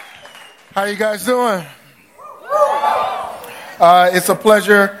How you guys doing? It's a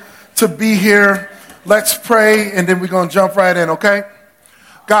pleasure to be here. Let's pray, and then we're going to jump right in, okay?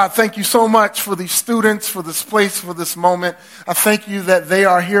 God, thank you so much for these students, for this place, for this moment. I thank you that they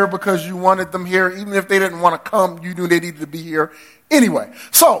are here because you wanted them here. Even if they didn't want to come, you knew they needed to be here anyway.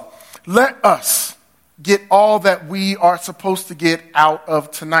 So let us get all that we are supposed to get out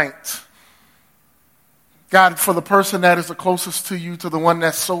of tonight. God, for the person that is the closest to you, to the one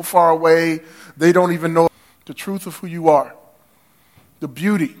that's so far away, they don't even know the truth of who you are, the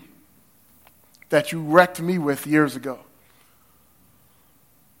beauty that you wrecked me with years ago,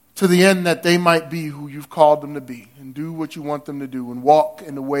 to the end that they might be who you've called them to be and do what you want them to do and walk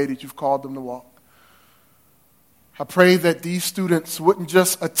in the way that you've called them to walk. I pray that these students wouldn't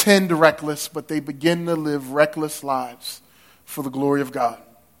just attend reckless, but they begin to live reckless lives for the glory of God.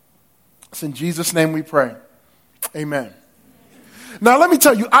 It's in Jesus' name we pray. Amen. Now, let me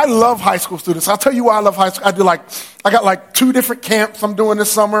tell you, I love high school students. I'll tell you why I love high school. I got 2 different camps I'm doing this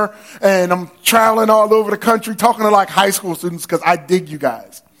summer, and I'm traveling all over the country talking to high school students because I dig you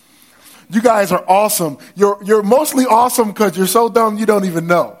guys. You guys are awesome. You're mostly awesome because you're so dumb you don't even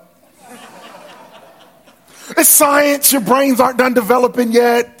know. It's science. Your brains aren't done developing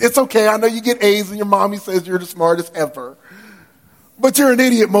yet. It's okay. I know you get A's and your mommy says you're the smartest ever. But you're an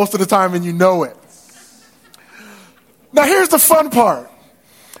idiot most of the time and you know it. Now here's the fun part.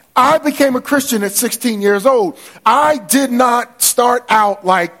 I became a Christian at 16 years old. I did not start out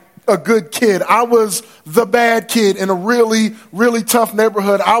like a good kid. I was the bad kid in a really, really tough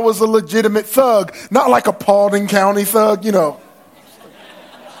neighborhood. I was a legitimate thug. Not like a Paulding County thug, you know.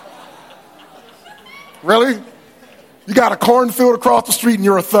 Really? You got a cornfield across the street and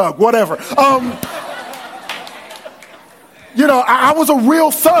you're a thug. Whatever. I was a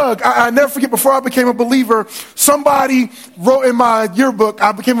real thug. I never forget, before I became a believer, somebody wrote in my yearbook,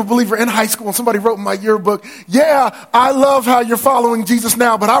 I became a believer in high school, and somebody wrote in my yearbook, yeah, I love how you're following Jesus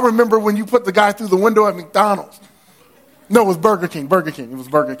now, but I remember when you put the guy through the window at McDonald's. No, it was Burger King. It was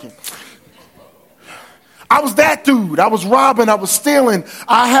Burger King. I was that dude. I was robbing. I was stealing.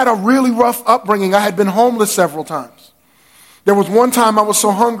 I had a really rough upbringing. I had been homeless several times. There was one time I was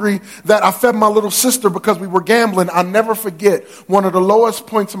so hungry that I fed my little sister because we were gambling. I'll never forget, one of the lowest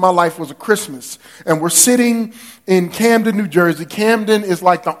points of my life was a Christmas. And we're sitting in Camden, New Jersey. Camden is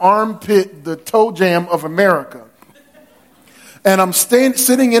like the armpit, the toe jam of America. And I'm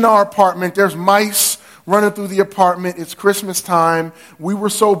sitting in our apartment. There's mice running through the apartment. It's Christmas time. We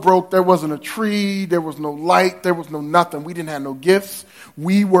were so broke. There wasn't a tree. There was no light. There was no nothing. We didn't have no gifts.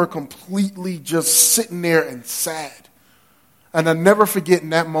 We were completely just sitting there and sad. And I'll never forget,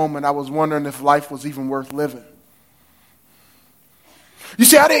 in that moment, I was wondering if life was even worth living. You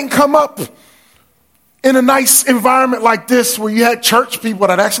see, I didn't come up in a nice environment like this where you had church people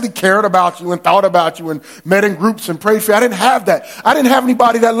that actually cared about you and thought about you and met in groups and prayed for you. I didn't have that. I didn't have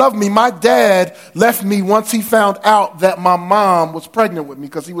anybody that loved me. My dad left me once he found out that my mom was pregnant with me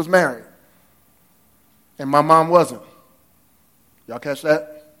because he was married. And my mom wasn't. Y'all catch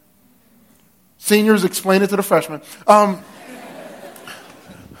that? Seniors, explain it to the freshmen.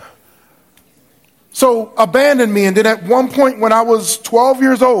 So abandoned me, and then at one point when I was 12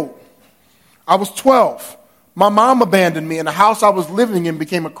 years old, I was 12, my mom abandoned me, and the house I was living in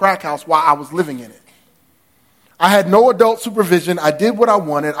became a crack house while I was living in it. I had no adult supervision. I did what I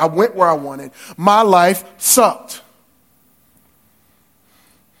wanted. I went where I wanted. My life sucked.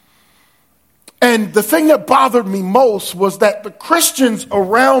 And the thing that bothered me most was that the Christians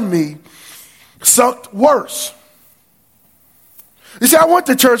around me sucked worse. You see, I went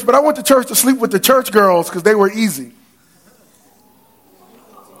to church, but I went to church to sleep with the church girls because they were easy.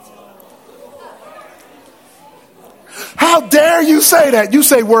 How dare you say that? You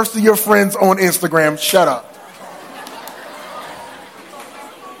say worse to your friends on Instagram. Shut up.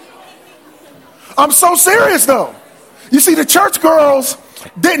 I'm so serious, though. You see, the church girls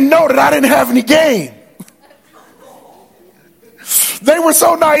didn't know that I didn't have any game. They were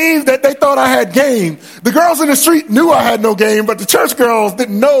so naive that they thought I had game. The girls in the street knew I had no game, but the church girls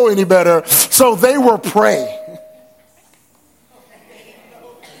didn't know any better, so they were prey.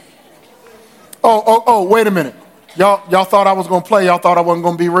 Oh, wait a minute. Y'all thought I was going to play. Y'all thought I wasn't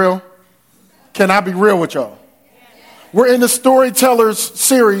going to be real? Can I be real with y'all? We're in the Storytellers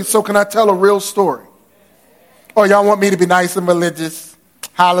series, so can I tell a real story? Oh, y'all want me to be nice and religious?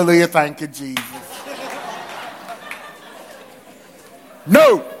 Hallelujah, thank you, Jesus.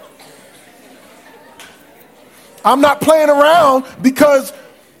 No. I'm not playing around, because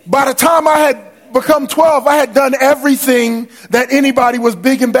by the time I had become 12, I had done everything that anybody was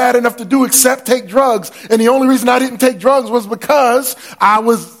big and bad enough to do except take drugs. And the only reason I didn't take drugs was because I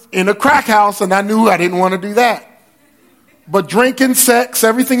was in a crack house, and I knew I didn't want to do that. But drinking, sex,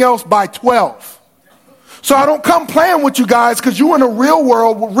 everything else by 12. So I don't come playing with you guys because you're in a real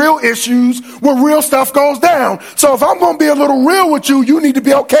world with real issues where real stuff goes down. So if I'm going to be a little real with you, you need to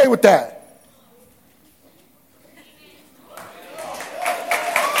be okay with that.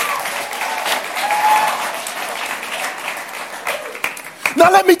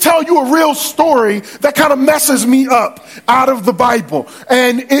 Now let me tell you a real story that kind of messes me up out of the Bible.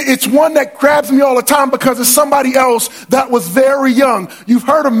 And it's one that grabs me all the time because it's somebody else that was very young. You've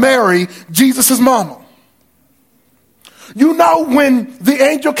heard of Mary, Jesus' mama. You know, when the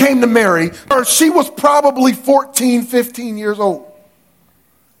angel came to Mary, she was probably 14, 15 years old.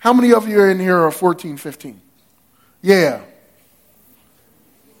 How many of you in here are 14, 15? Yeah.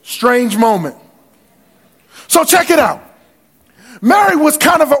 Strange moment. So check it out. Mary was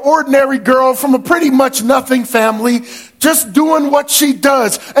kind of an ordinary girl from a pretty much nothing family, just doing what she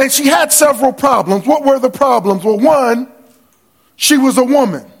does. And she had several problems. What were the problems? Well, one, she was a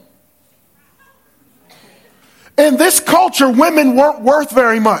woman. In this culture, women weren't worth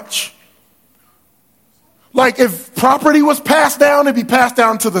very much. Like if property was passed down, it'd be passed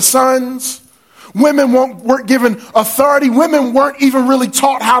down to the sons. Women weren't given authority. Women weren't even really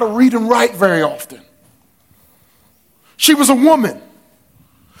taught how to read and write very often. She was a woman.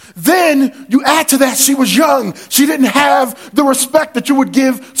 Then you add to that, she was young. She didn't have the respect that you would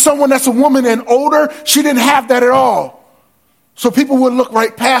give someone that's a woman and older. She didn't have that at all. So people would look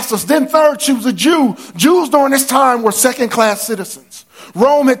right past us. Then third, she was a Jew. Jews during this time were second-class citizens.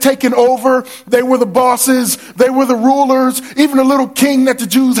 Rome had taken over. They were the bosses. They were the rulers. Even the little king that the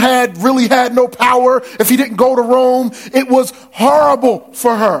Jews had really had no power if he didn't go to Rome. It was horrible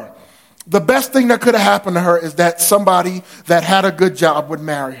for her. The best thing that could have happened to her is that somebody that had a good job would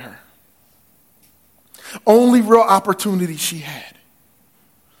marry her. Only real opportunity she had.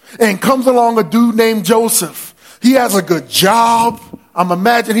 And comes along a dude named Joseph. He has a good job. I'm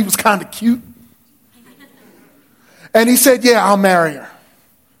imagining he was kind of cute. And he said, yeah, I'll marry her.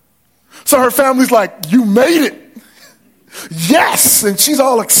 So her family's like, you made it. Yes. And she's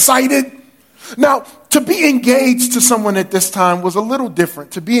all excited. Now, to be engaged to someone at this time was a little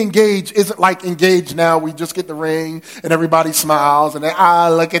different. To be engaged isn't like engaged now. We just get the ring and everybody smiles and they,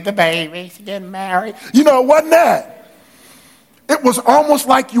 look at the baby. She's getting married. You know, it wasn't that. It was almost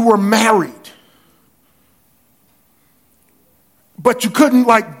like you were married. But you couldn't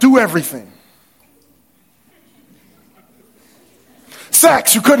like do everything.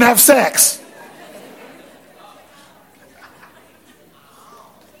 Sex, you couldn't have sex.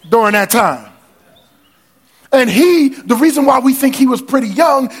 During that time. And the reason why we think he was pretty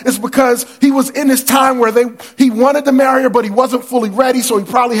young is because he was in this time where he wanted to marry her, but he wasn't fully ready. So he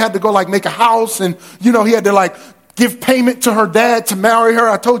probably had to go like make a house and, you know, he had to like give payment to her dad to marry her.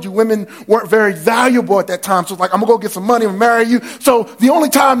 I told you women weren't very valuable at that time. So it's like, I'm going to go get some money and marry you. So the only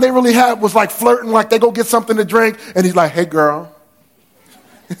time they really had was like flirting, like they go get something to drink. And he's like, hey, girl.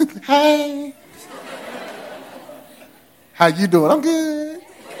 Hey. How you doing? I'm good.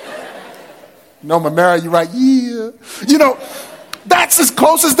 No, I'm going to marry you, right? Yeah. You know, that's as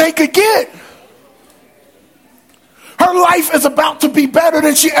close as they could get. Her life is about to be better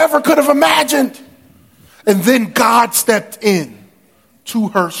than she ever could have imagined. And then God stepped in to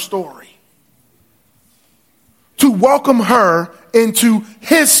her story to welcome her into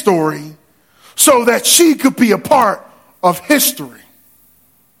his story so that she could be a part of history.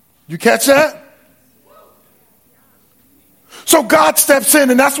 You catch that? So God steps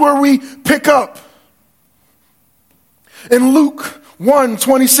in, and that's where we pick up. In Luke 1,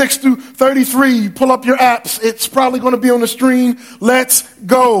 26 through 33, you pull up your apps. It's probably going to be on the screen. Let's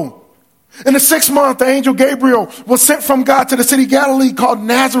go. In the 6th month, the angel Gabriel was sent from God to the city of Galilee called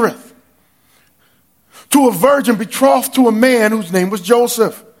Nazareth to a virgin betrothed to a man whose name was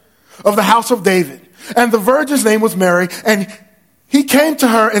Joseph of the house of David. And the virgin's name was Mary. And he came to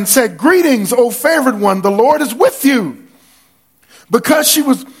her and said, greetings, O favored one, the Lord is with you. Because she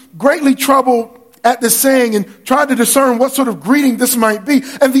was greatly troubled at this saying and tried to discern what sort of greeting this might be.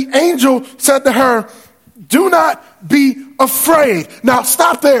 And the angel said to her, do not be afraid. Now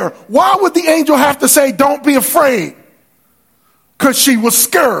stop there. Why would the angel have to say, don't be afraid? Because she was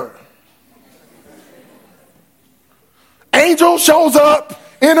scared. Angel shows up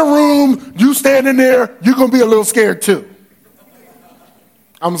in a room, you standing there, you're going to be a little scared too.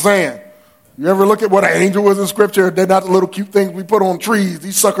 I'm saying. You ever look at what an angel was in scripture? They're not the little cute things we put on trees.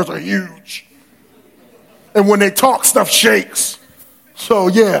 These suckers are huge. And when they talk, stuff shakes. So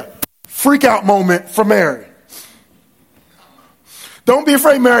yeah, freak out moment for Mary. Don't be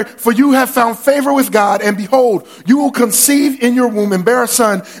afraid, Mary, for you have found favor with God, and behold, you will conceive in your womb and bear a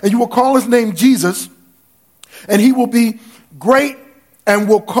son, and you will call his name Jesus, and he will be great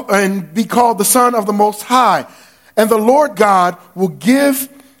and be called the Son of the Most High. And the Lord God will give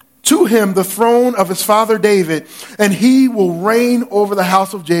to him the throne of his father David, and he will reign over the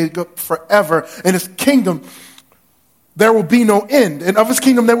house of Jacob forever, and his kingdom there will be no end. And of his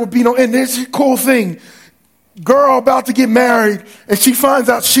kingdom there will be no end. This is a cool thing. Girl about to get married, and she finds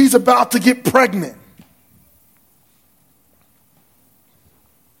out she's about to get pregnant.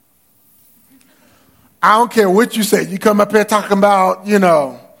 I don't care what you say. You come up here talking about,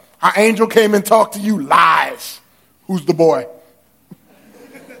 our angel came and talked to you. Lies. Who's the boy?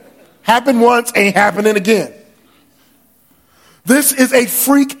 Happened once, ain't happening again. This is a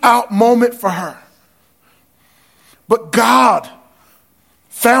freak out moment for her. But God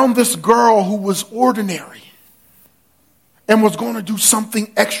found this girl who was ordinary and was going to do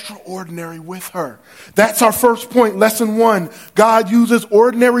something extraordinary with her. That's our first point, lesson 1. God uses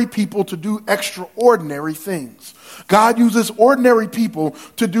ordinary people to do extraordinary things. God uses ordinary people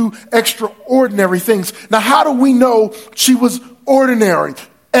to do extraordinary things. Now, how do we know she was ordinary?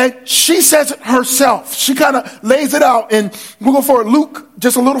 And she says it herself. She kind of lays it out. And we'll go for it. Luke,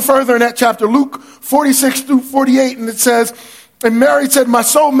 just a little further in that chapter, Luke 46 through 48. And it says, and Mary said, my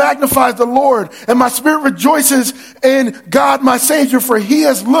soul magnifies the Lord, and my spirit rejoices in God my Savior, for he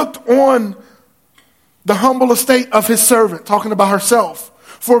has looked on the humble estate of his servant, talking about herself.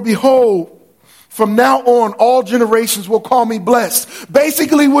 For behold, from now on, all generations will call me blessed.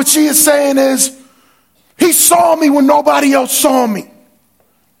 Basically, what she is saying is, he saw me when nobody else saw me.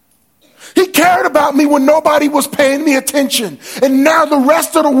 He cared about me when nobody was paying me attention. And now the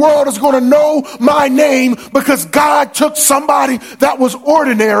rest of the world is going to know my name because God took somebody that was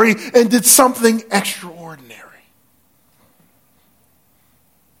ordinary and did something extraordinary.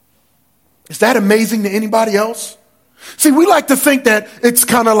 Is that amazing to anybody else? See, we like to think that it's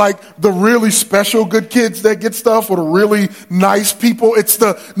kind of like the really special good kids that get stuff or the really nice people.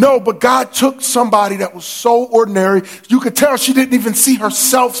 No, but God took somebody that was so ordinary. You could tell she didn't even see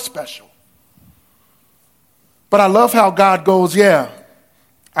herself special. But I love how God goes,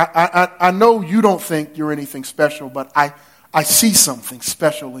 I know you don't think you're anything special, but I see something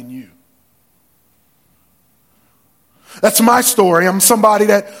special in you. That's my story. I'm somebody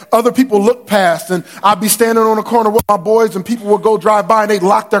that other people look past, and I'd be standing on a corner with my boys, and people would go drive by, and they'd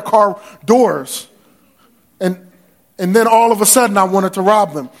lock their car doors. And then all of a sudden, I wanted to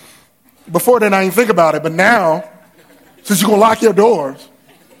rob them. Before then, I didn't think about it, but now, since you're going to lock your doors,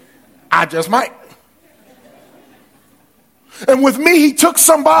 I just might. And with me, he took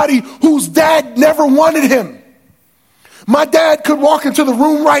somebody whose dad never wanted him. My dad could walk into the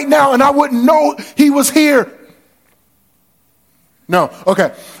room right now and I wouldn't know he was here. No,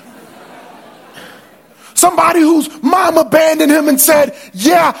 okay. Somebody whose mom abandoned him and said,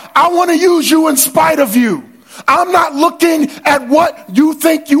 I want to use you in spite of you. I'm not looking at what you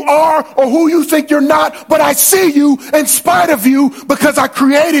think you are or who you think you're not, but I see you in spite of you because I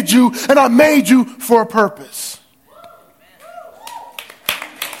created you and I made you for a purpose.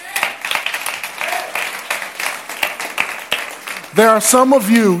 There are some of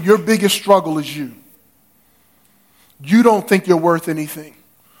you, your biggest struggle is you. You don't think you're worth anything.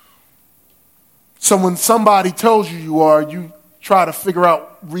 So when somebody tells you you are, you try to figure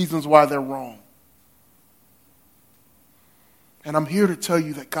out reasons why they're wrong. And I'm here to tell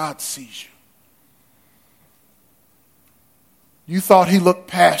you that God sees you. You thought he looked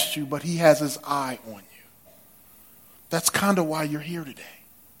past you, but he has his eye on you. That's kind of why you're here today.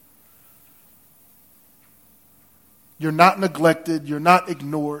 You're not neglected. You're not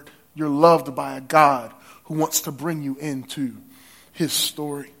ignored. You're loved by a God who wants to bring you into his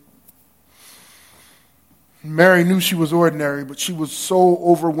story. Mary knew she was ordinary, but she was so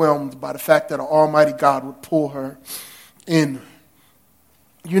overwhelmed by the fact that an almighty God would pull her in.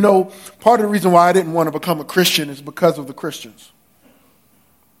 Part of the reason why I didn't want to become a Christian is because of the Christians.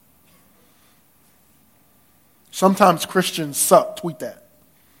 Sometimes Christians suck. Tweet that.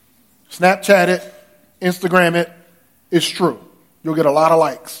 Snapchat it. Instagram it. It's true. You'll get a lot of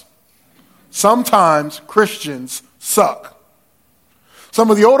likes. Sometimes Christians suck. Some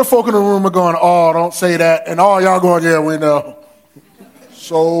of the older folk in the room are going, oh, don't say that. And all y'all going, yeah, we know.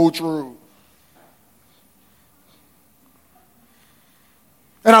 So true.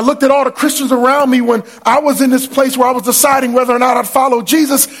 And I looked at all the Christians around me when I was in this place where I was deciding whether or not I'd follow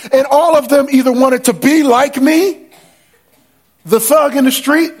Jesus. And all of them either wanted to be like me, the thug in the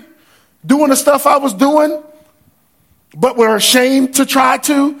street, doing the stuff I was doing, but were ashamed to try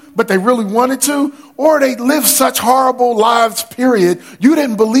to, but they really wanted to, or they lived such horrible lives, period. You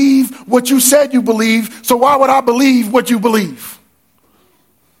didn't believe what you said you believed, so why would I believe what you believe?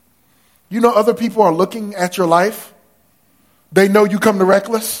 You know other people are looking at your life. They know you come to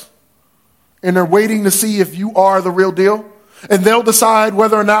Reckless, and they're waiting to see if you are the real deal, and they'll decide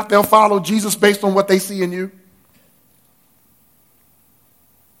whether or not they'll follow Jesus based on what they see in you.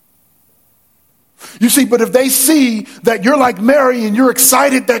 You see, but if they see that you're like Mary and you're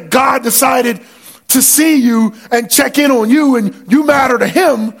excited that God decided to see you and check in on you and you matter to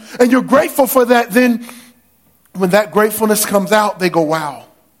him and you're grateful for that, then when that gratefulness comes out, they go, wow,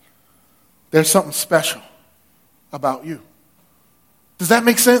 there's something special about you. Does that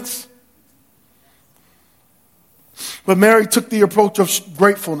make sense? But Mary took the approach of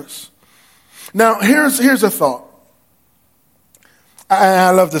gratefulness. Now, here's a thought.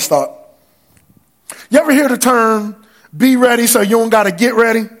 I love this thought. You ever hear the term, be ready so you don't got to get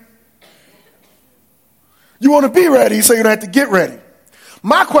ready? You want to be ready so you don't have to get ready.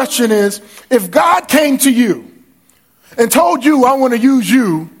 My question is, if God came to you and told you, I want to use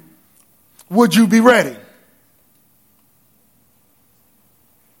you, would you be ready?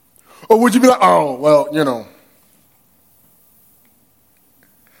 Or would you be like, oh, well, you know,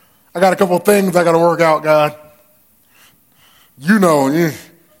 I got a couple of things I got to work out, God. You know,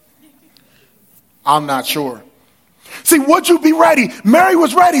 I'm not sure. See, would you be ready? Mary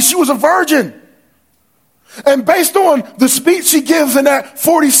was ready. She was a virgin. And based on the speech she gives in that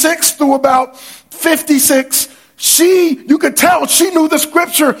 46 through about 56, you could tell she knew the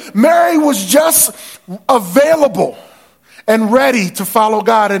scripture. Mary was just available and ready to follow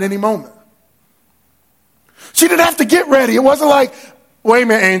God at any moment. She didn't have to get ready. It wasn't like, wait a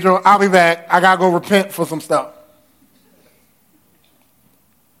minute, Angel, I'll be back. I got to go repent for some stuff.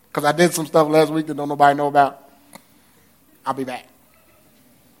 Because I did some stuff last week that don't nobody know about. I'll be back.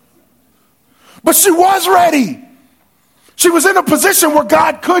 But she was ready. She was in a position where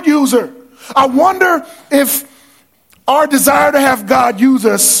God could use her. I wonder if our desire to have God use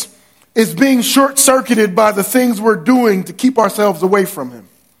us is being short-circuited by the things we're doing to keep ourselves away from him.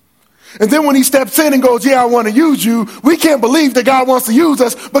 And then when he steps in and goes, yeah, I want to use you, we can't believe that God wants to use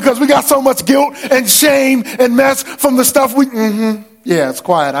us because we got so much guilt and shame and mess from the stuff yeah, it's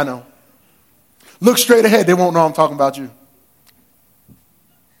quiet, I know. Look straight ahead, they won't know I'm talking about you.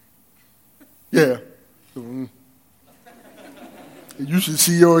 Yeah. You should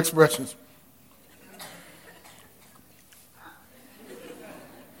see your expressions.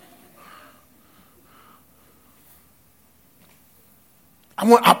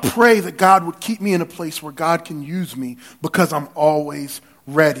 I pray that God would keep me in a place where God can use me because I'm always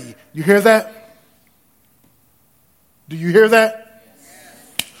ready. You hear that? Do you hear that?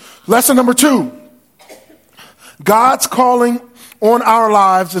 Lesson number 2. God's calling on our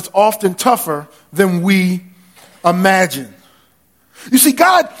lives is often tougher than we imagine. You see,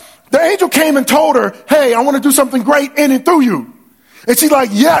 the angel came and told her, hey, I want to do something great in and through you. And she's like,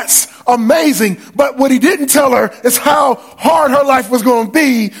 yes, amazing. But what he didn't tell her is how hard her life was going to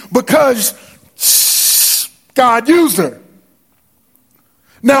be because God used her.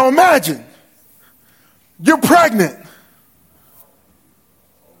 Now imagine, you're pregnant.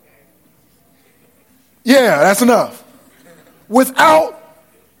 Yeah, that's enough. Without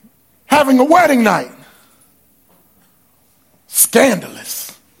having a wedding night.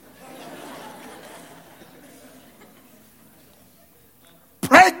 Scandalous.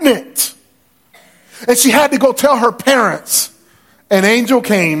 Pregnant. And she had to go tell her parents. An angel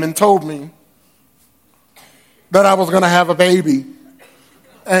came and told me that I was going to have a baby.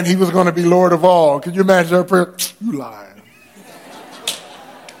 And he was going to be Lord of all. Could you imagine her prayer? You lying.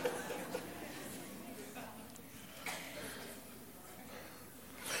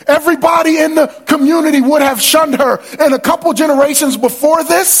 Everybody in the community would have shunned her. And a couple generations before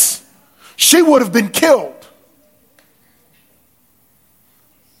this, she would have been killed.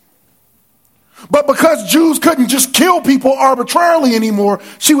 But because Jews couldn't just kill people arbitrarily anymore,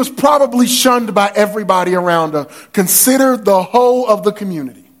 she was probably shunned by everybody around her. Consider the whole of the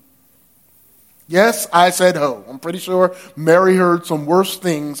community. Yes, I said ho. I'm pretty sure Mary heard some worse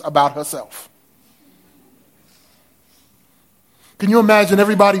things about herself. Can you imagine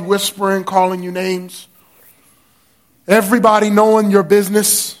everybody whispering, calling you names? Everybody knowing your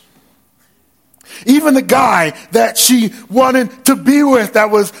business? Even the guy that she wanted to be with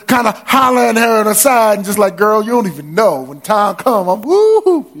that was kind of hollering her on the side and just like, girl, you don't even know. When time comes, I'm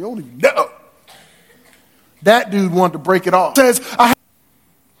woo-hoo, you don't even know. That dude wanted to break it off.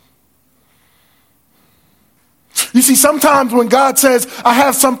 You see, sometimes when God says, I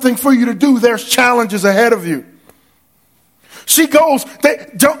have something for you to do, there's challenges ahead of you. She goes,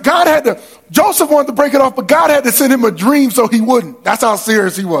 Joseph wanted to break it off, but God had to send him a dream so he wouldn't. That's how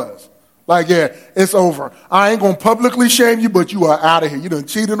serious he was. Like, yeah, it's over. I ain't going to publicly shame you, but you are out of here. You done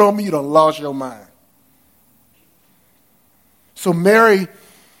cheated on me. You done lost your mind. So Mary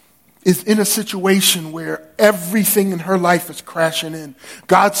is in a situation where everything in her life is crashing in.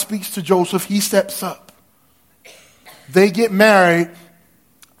 God speaks to Joseph. He steps up. They get married,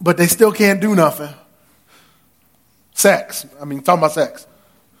 but they still can't do nothing. Sex. I mean, talking about sex.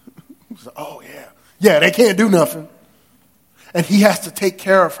 Oh, yeah. Yeah, they can't do nothing. And he has to take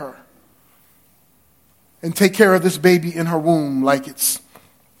care of her. And take care of this baby in her womb like it's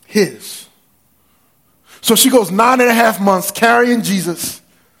his. So she goes 9.5 months carrying Jesus.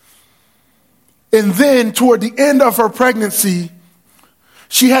 And then toward the end of her pregnancy,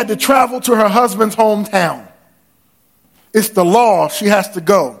 she had to travel to her husband's hometown. It's the law. She has to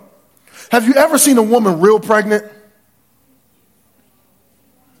go. Have you ever seen a woman real pregnant?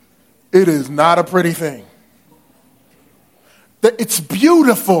 It is not a pretty thing. It's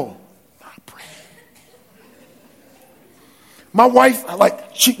beautiful. Not pretty. My wife,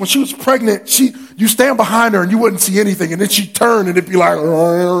 when she was pregnant, you stand behind her and you wouldn't see anything, and then she'd turn and it'd be like,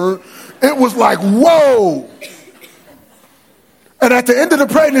 it was like, whoa. And at the end of the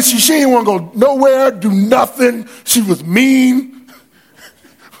pregnancy, she didn't want to go nowhere, do nothing. She was mean.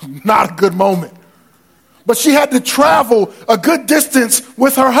 Not a good moment. But she had to travel a good distance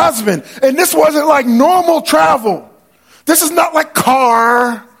with her husband. And this wasn't like normal travel. This is not like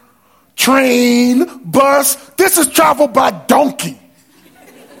car, train, bus. This is travel by donkey.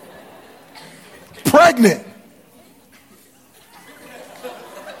 Pregnant.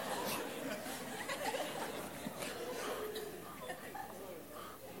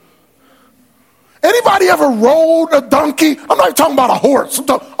 Anybody ever rode a donkey? I'm not talking about a horse. I'm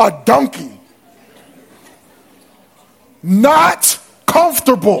talking a donkey. Not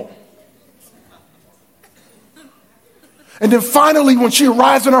comfortable. And then finally, when she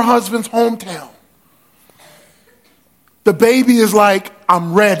arrives in her husband's hometown, the baby is like,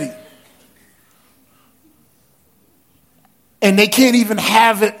 I'm ready. And they can't even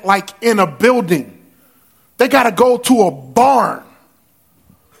have it like in a building. They got to go to a barn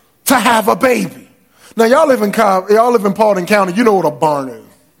to have a baby. Now, y'all live in Paulding County. You know what a barn is.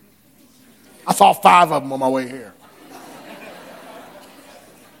 I saw 5 of them on my way here.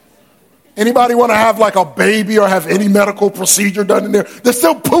 Anybody want to have like a baby or have any medical procedure done in there? There's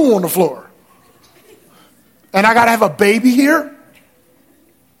still poo on the floor. And I got to have a baby here?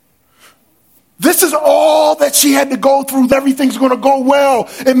 This is all that she had to go through. Everything's going to go well.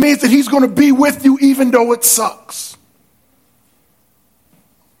 It means that he's going to be with you even though it sucks.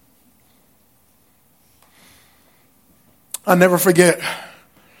 I'll never forget.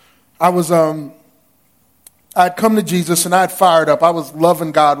 I'd come to Jesus and I'd fired up. I was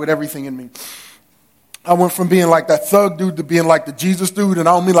loving God with everything in me. I went from being like that thug dude to being like the Jesus dude, and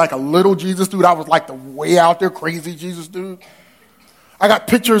I don't mean like a little Jesus dude. I was like the way out there crazy Jesus dude. I got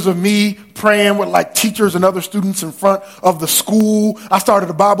pictures of me praying with like teachers and other students in front of the school. I started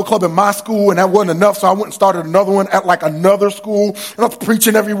a Bible club in my school, and that wasn't enough, so I went and started another one at like another school. And I was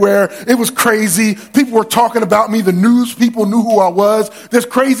preaching everywhere. It was crazy. People were talking about me. The news people knew who I was. This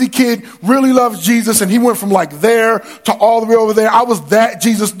crazy kid really loves Jesus, and he went from like there to all the way over there. I was that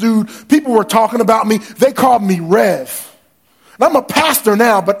Jesus dude. People were talking about me. They called me Rev. And I'm a pastor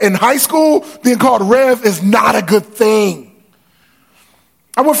now, but in high school, being called Rev is not a good thing.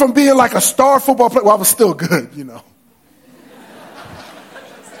 I went from being like a star football player. Well, I was still good, you know.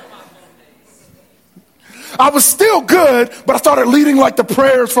 I was still good, but I started leading like the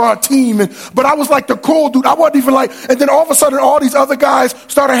prayers for our team. But I was like the cool dude. I wasn't even like, and then all of a sudden all these other guys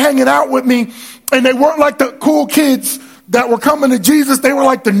started hanging out with me, and they weren't like the cool kids that were coming to Jesus. They were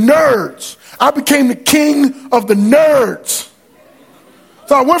like the nerds. I became the king of the nerds.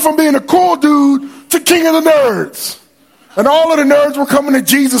 So I went from being a cool dude to king of the nerds. And all of the nerds were coming to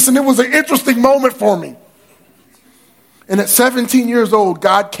Jesus, and it was an interesting moment for me. And at 17 years old,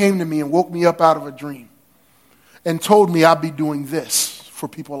 God came to me and woke me up out of a dream and told me I'd be doing this for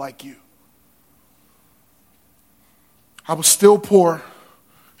people like you. I was still poor,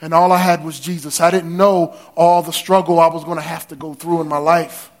 and all I had was Jesus. I didn't know all the struggle I was going to have to go through in my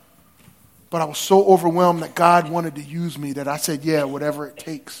life. But I was so overwhelmed that God wanted to use me that I said, yeah, whatever it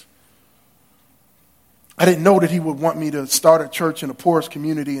takes. I didn't know that he would want me to start a church in the poorest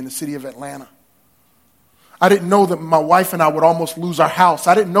community in the city of Atlanta. I didn't know that my wife and I would almost lose our house.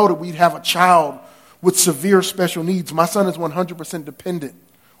 I didn't know that we'd have a child with severe special needs. My son is 100% dependent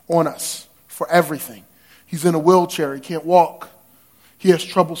on us for everything. He's in a wheelchair. He can't walk. He has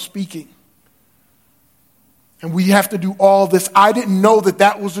trouble speaking. And we have to do all this. I didn't know that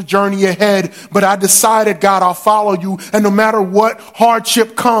that was the journey ahead, but I decided, God, I'll follow you. And no matter what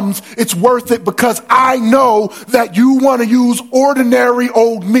hardship comes, it's worth it because I know that you want to use ordinary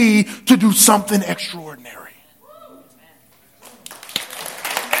old me to do something extraordinary.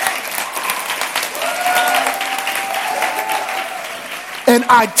 And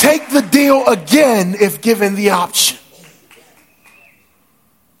I take the deal again if given the option.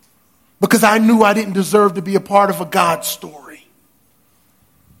 Because I knew I didn't deserve to be a part of a God story.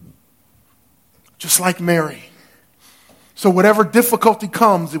 Just like Mary. So whatever difficulty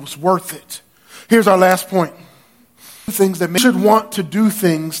comes, it was worth it. Here's our last point. Things that we should want to do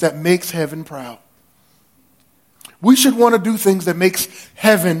things that makes heaven proud. We should want to do things that makes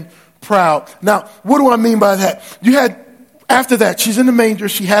heaven proud. Now, what do I mean by that? After that, she's in the manger.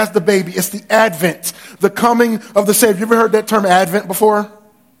 She has the baby. It's the Advent, the coming of the Savior. You ever heard that term Advent before?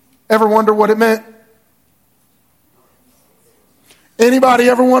 Ever wonder what it meant? Anybody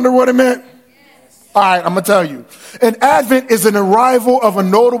ever wonder what it meant? Yes. All right, I'm going to tell you. An Advent is an arrival of a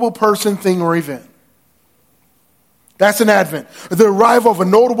notable person, thing, or event. That's an Advent. The arrival of a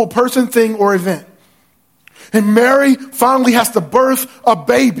notable person, thing, or event. And Mary finally has to birth a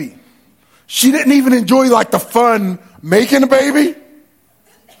baby. She didn't even enjoy the fun making a baby.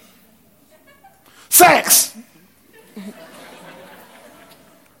 Sex.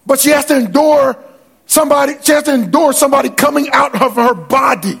 But she has to endure somebody coming out of her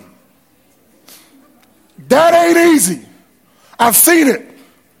body. That ain't easy. I've seen it.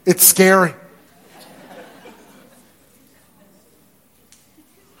 It's scary.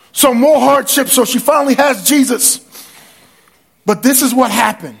 So more hardship, so she finally has Jesus. But this is what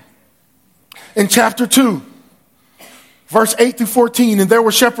happened in chapter 2. Verse 8 through 14, and there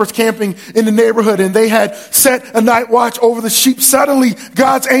were shepherds camping in the neighborhood, and they had set a night watch over the sheep. Suddenly,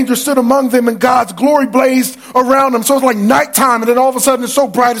 God's angel stood among them, and God's glory blazed around them. So it's like nighttime, and then all of a sudden it's so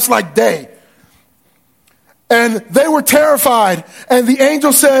bright it's like day. And they were terrified, and the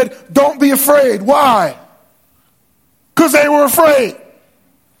angel said, "Don't be afraid." Why? Because they were afraid.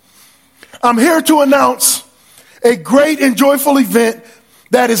 I'm here to announce a great and joyful event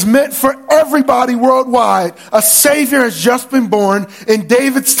that is meant for everybody worldwide. A Savior has just been born in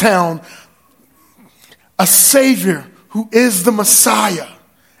David's town. A Savior who is the Messiah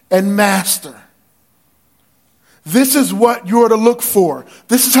and Master. This is what you're to look for.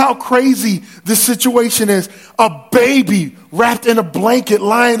 This is how crazy this situation is. A baby wrapped in a blanket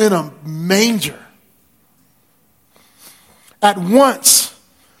lying in a manger. At once,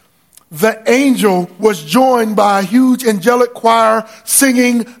 the angel was joined by a huge angelic choir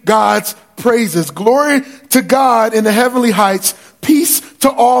singing God's praises. Glory to God in the heavenly heights. Peace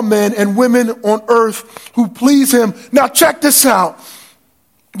to all men and women on earth who please him. Now check this out.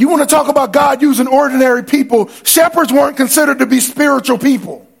 You want to talk about God using ordinary people? Shepherds weren't considered to be spiritual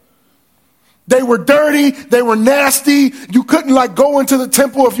people. They were dirty. They were nasty. You couldn't go into the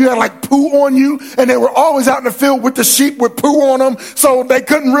temple if you had poo on you. And they were always out in the field with the sheep with poo on them. So they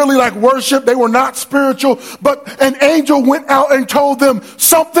couldn't really worship. They were not spiritual. But an angel went out and told them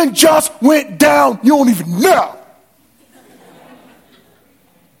something just went down. You don't even know.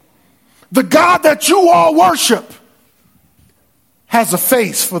 The God that you all worship has a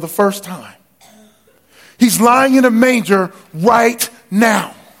face for the first time. He's lying in a manger right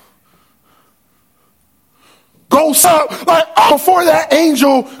now. Goes up, before that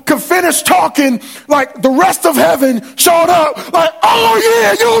angel could finish talking, the rest of heaven showed up, oh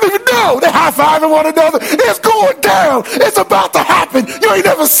yeah, you don't even know. They high-fiving one another. It's going down. It's about to happen. You ain't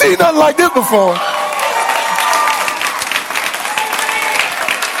never seen nothing like this before.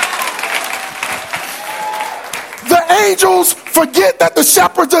 The angels forget that the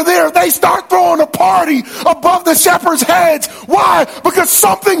shepherds are there. They start throwing a party above the shepherds' heads. Why? Because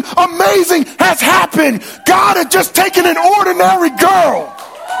something amazing has happened. God had just taken an ordinary girl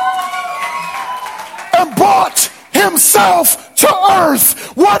and brought himself to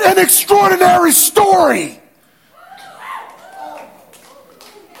earth. What an extraordinary story.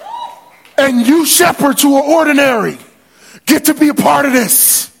 And you shepherds who are ordinary get to be a part of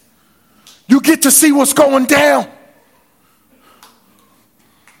this. You get to see what's going down.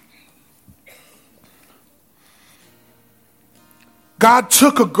 God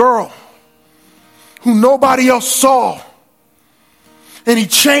took a girl who nobody else saw, and he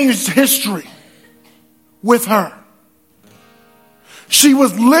changed history with her. She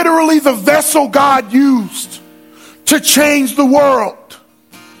was literally the vessel God used to change the world.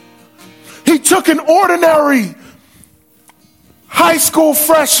 He took an ordinary high school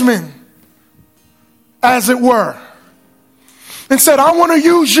freshman, as it were, and said, I want to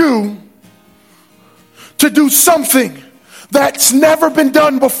use you to do something that's never been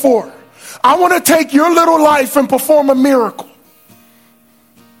done before. I want to take your little life and perform a miracle.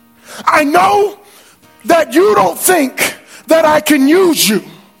 I know that you don't think that I can use you,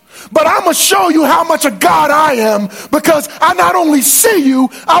 but I'm going to show you how much a God I am, because I not only see you,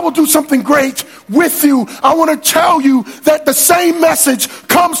 I will do something great with you. I want to tell you that the same message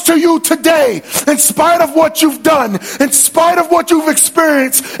comes to you today. In spite of what you've done, in spite of what you've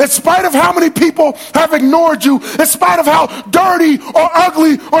experienced, in spite of how many people have ignored you, in spite of how dirty or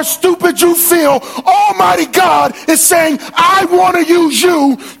ugly or stupid you feel, Almighty God is saying, I want to use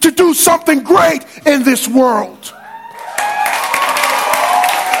you to do something great in this world.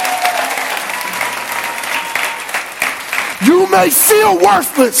 You may feel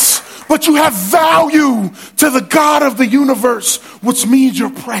worthless, but you have value to the God of the universe, which means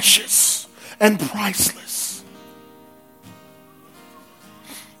you're precious and priceless.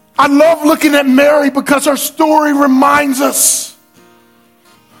 I love looking at Mary because her story reminds us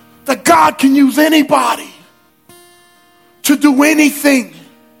that God can use anybody to do anything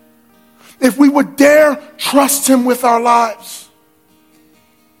if we would dare trust him with our lives.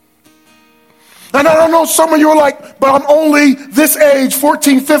 And I don't know, some of you are like, but I'm only this age,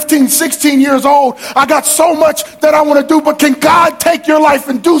 14, 15, 16 years old. I got so much that I want to do, but can God take your life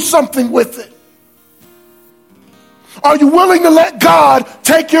and do something with it? Are you willing to let God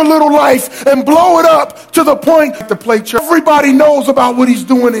take your little life and blow it up to the point to play church? Everybody knows about what he's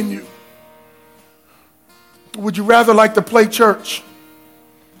doing in you. Would you rather like to play church?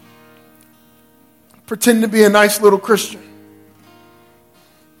 Pretend to be a nice little Christian.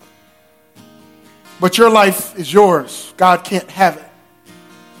 But your life is yours. God can't have it.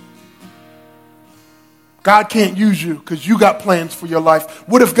 God can't use you because you got plans for your life.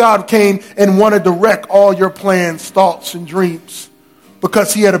 What if God came and wanted to wreck all your plans, thoughts, and dreams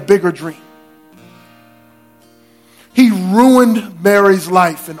because he had a bigger dream? He ruined Mary's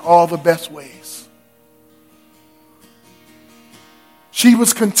life in all the best ways. She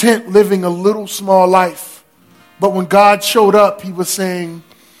was content living a little small life. But when God showed up, he was saying,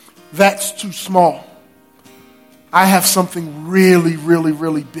 that's too small. I have something really, really,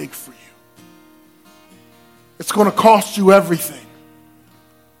 really big for you. It's going to cost you everything.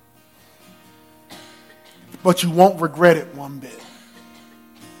 But you won't regret it one bit.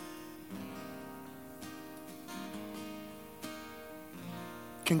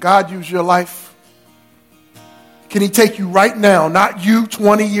 Can God use your life? Can he take you right now? Not you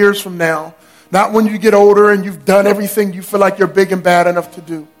 20 years from now. Not when you get older and you've done everything you feel like you're big and bad enough to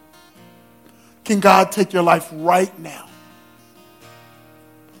do. Can God take your life right now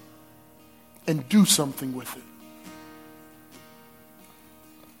and do something with it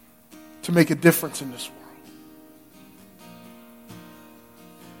to make a difference in this world?